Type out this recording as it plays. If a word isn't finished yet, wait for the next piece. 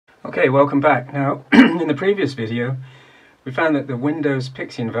Okay, welcome back. Now, in the previous video, we found that the Windows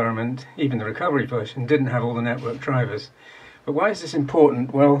PXE environment, even the recovery version, didn't have all the network drivers. But why is this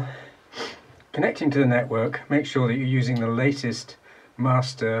important? Well, connecting to the network, make sure that you're using the latest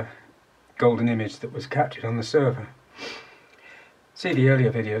master golden image that was captured on the server. See the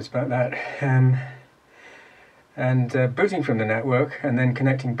earlier videos about that. Booting from the network and then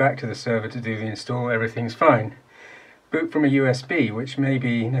connecting back to the server to do the install, everything's fine. Boot from a USB, which may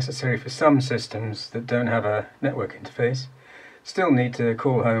be necessary for some systems that don't have a network interface. Still need to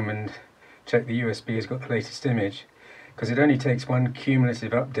call home and check the USB has got the latest image, because it only takes one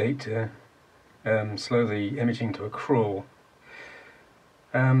cumulative update to slow the imaging to a crawl.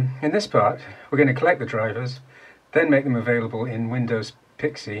 In this part, we're going to collect the drivers, then make them available in Windows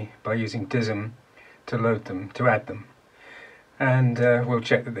PXE by using DISM to load them, to add them. And we'll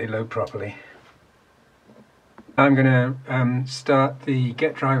check that they load properly. I'm going to start the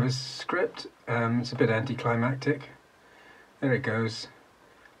get drivers script. It's a bit anticlimactic. There it goes.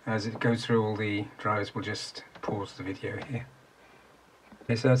 As it goes through all the drivers, we'll just pause the video here.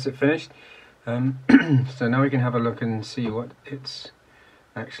 Okay, so that's it finished. So now we can have a look and see what it's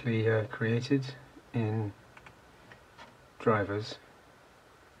actually created in drivers.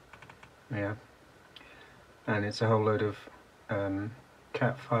 Yeah, and it's a whole load of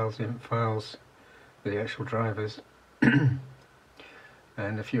cat files, imp files, with the actual drivers and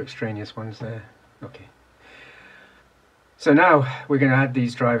a few extraneous ones there. Okay, so now we're going to add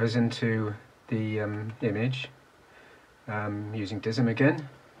these drivers into the image using DISM again.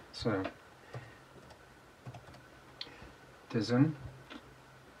 So DISM,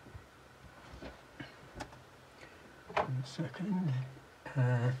 one second.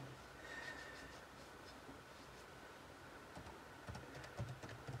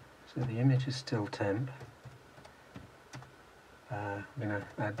 So the image is still temp. I'm going to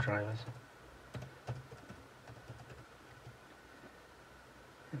add drivers,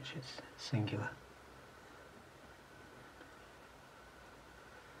 which is singular.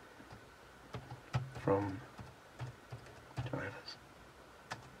 From drivers.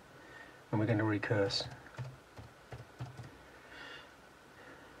 And we're going to recurse.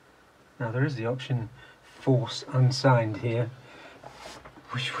 Now there is the option force unsigned here,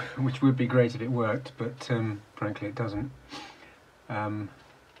 which would be great if it worked, but frankly it doesn't. As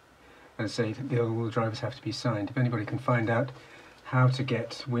I say, all the drivers have to be signed. If anybody can find out how to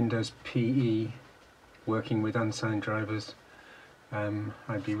get Windows PE working with unsigned drivers,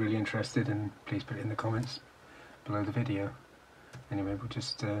 I'd be really interested, and please put it in the comments below the video. Anyway, we'll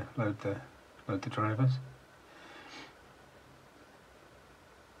just load the drivers.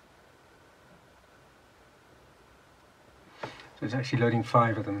 So it's actually loading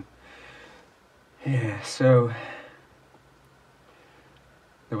 5 of them. Yeah, so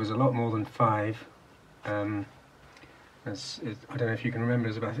there was a lot more than 5. I don't know if you can remember,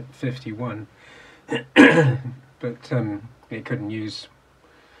 it's about 51. But it couldn't use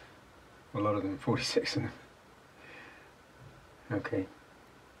a lot of them, 46 of them. Okay.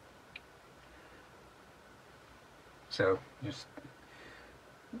 So just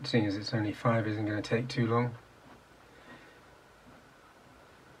seeing as it's only 5 isn't going to take too long.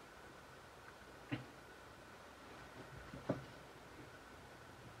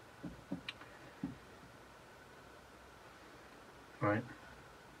 Right.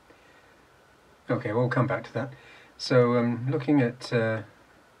 Okay, we'll come back to that. So looking at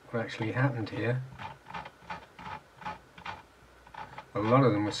what actually happened here, a lot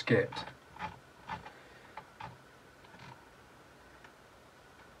of them were skipped.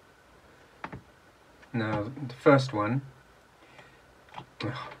 Now the first one,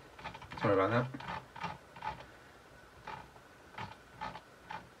 sorry about that.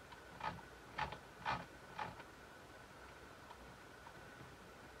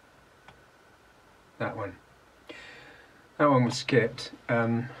 That one was skipped,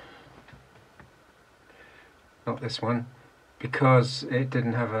 not this one, because it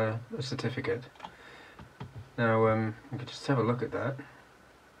didn't have a certificate. Now we could just have a look at that.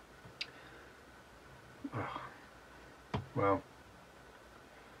 Oh, well,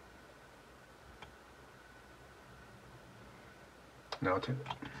 no, I'll tell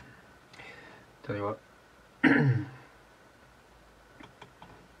you what.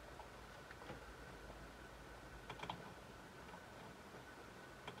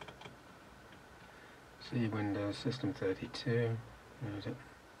 See Windows System 32. Where is it?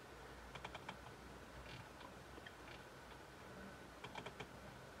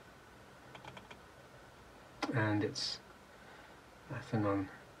 And it's Basename.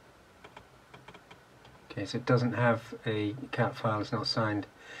 Okay, so it doesn't have a cat file, it's not signed.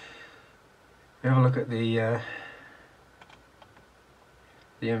 We have a look at the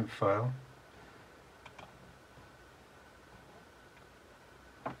INF file.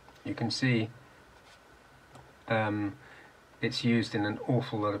 You can see it's used in an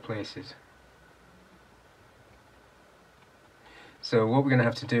awful lot of places. So what we're going to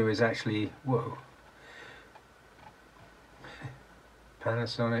have to do is actually, whoa,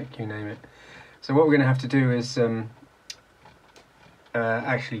 Panasonic, you name it. So what we're going to have to do is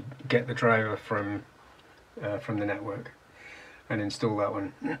actually get the driver from the network and install that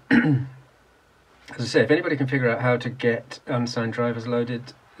one. As I say, if anybody can figure out how to get unsigned drivers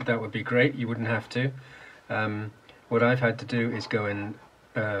loaded, that would be great. You wouldn't have to. What I've had to do is go and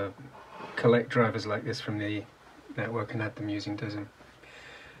collect drivers like this from the network and add them using DISM.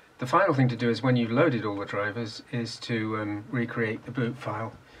 The final thing to do is, when you've loaded all the drivers, is to recreate the boot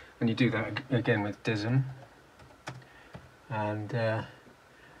file, and you do that again with DISM. And I'm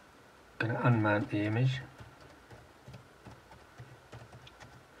going to unmount the image.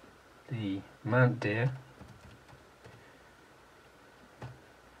 The mount dir.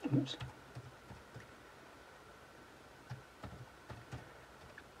 Oops.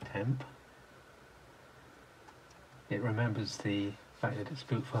 Temp. It remembers the fact that it's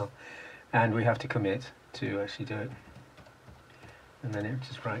boot file, and we have to commit to actually do it, and then it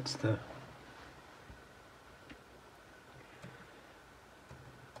just writes the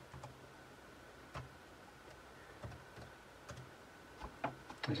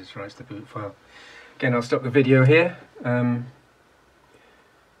boot file. Again, I'll stop the video here, although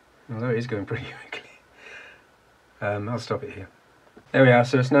it is going pretty quickly. I'll stop it here. There we are.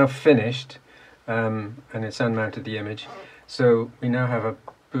 So it's now finished, and it's unmounted the image. So we now have a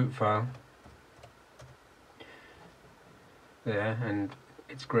boot file there, and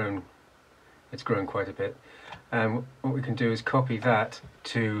it's grown quite a bit. And what we can do is copy that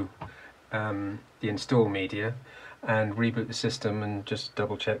to the install media and reboot the system and just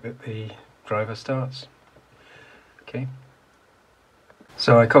double check that the driver starts. Okay.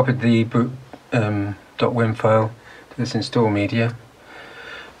 So I copied the boot.wim file to this install media.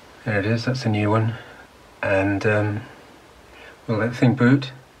 There it is, that's the new one. And we'll let the thing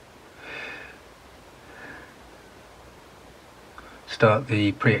boot. Start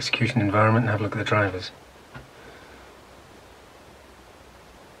the pre-execution environment and have a look at the drivers.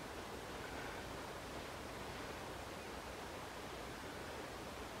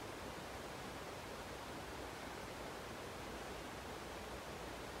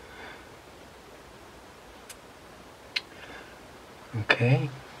 Okay,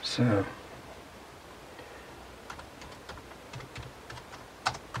 so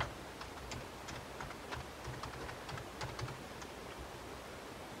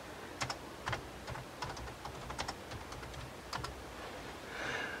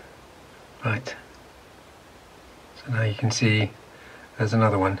right, so now you can see there's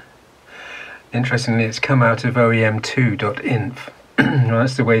another one. Interestingly, it's come out of OEM2.inf. Well,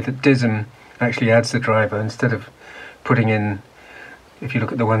 that's the way that DISM actually adds the driver. Instead of putting in, if you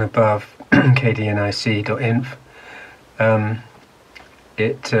look at the one above, kdnic.inf,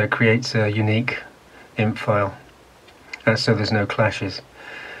 it creates a unique inf file, so there's no clashes.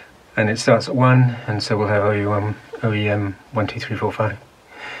 And it starts at 1, and so we'll have OEM 1, 2, 3, 4, 5.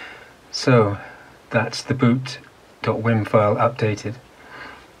 So that's the boot.wim file updated.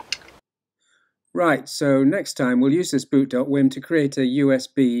 Right, so next time we'll use this boot.wim to create a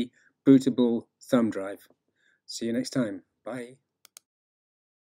USB bootable thumb drive. See you next time. Bye.